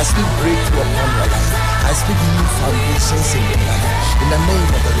 I speak breakthrough upon your life. I speak new foundations in your life. In the name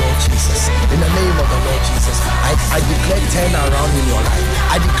of the Lord Jesus. In the name of the Lord Jesus. I declare turn around in your life.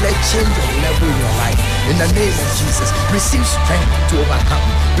 I declare change of level in your life. In the name of Jesus. Receive strength to overcome.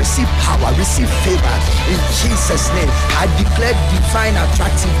 Receive power. Receive favor. In Jesus' name. I declare divine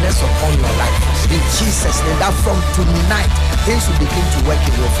attractiveness upon your life. In Jesus' name. That from tonight, things will begin to work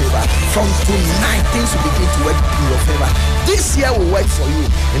in your favor. From tonight, things will begin to work in your favor. This year will work for you.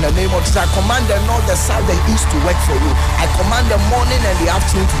 In the name of Jesus. I command the north, the south, the east to work for you. I command the morning and the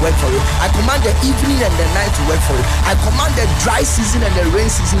afternoon to work for you. I command the evening and the night to work for you. I command the dry season and the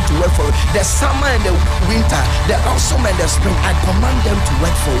rain season to work for you. The summer and the winter, the autumn and the spring, I command them to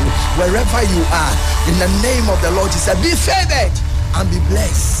work for you. Wherever you are, in the name of the Lord Jesus, be favored and be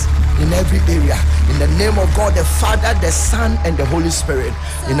blessed in every area. In the name of God, the Father, the Son, and the Holy Spirit.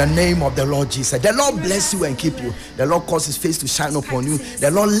 In the name of the Lord Jesus. The Lord bless you and keep you. The Lord cause his face to shine upon you. The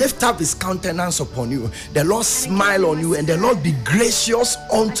Lord lift up his countenance upon you. The Lord smile on you, and the Lord be gracious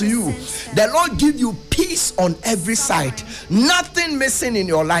unto you. The Lord give you peace on every side. Nothing missing in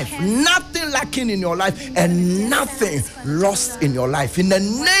your life. Nothing lacking in your life. And nothing lost in your life. In the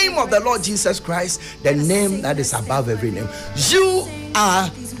name of the Lord Jesus Christ, the name that is above every name. You are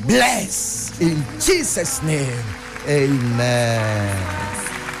blessed. In Jesus' name, amen.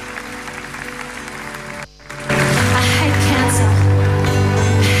 I hate cancer.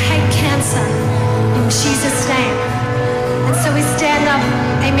 I hate cancer in Jesus' name. And so we stand up,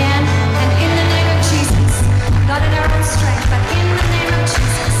 amen.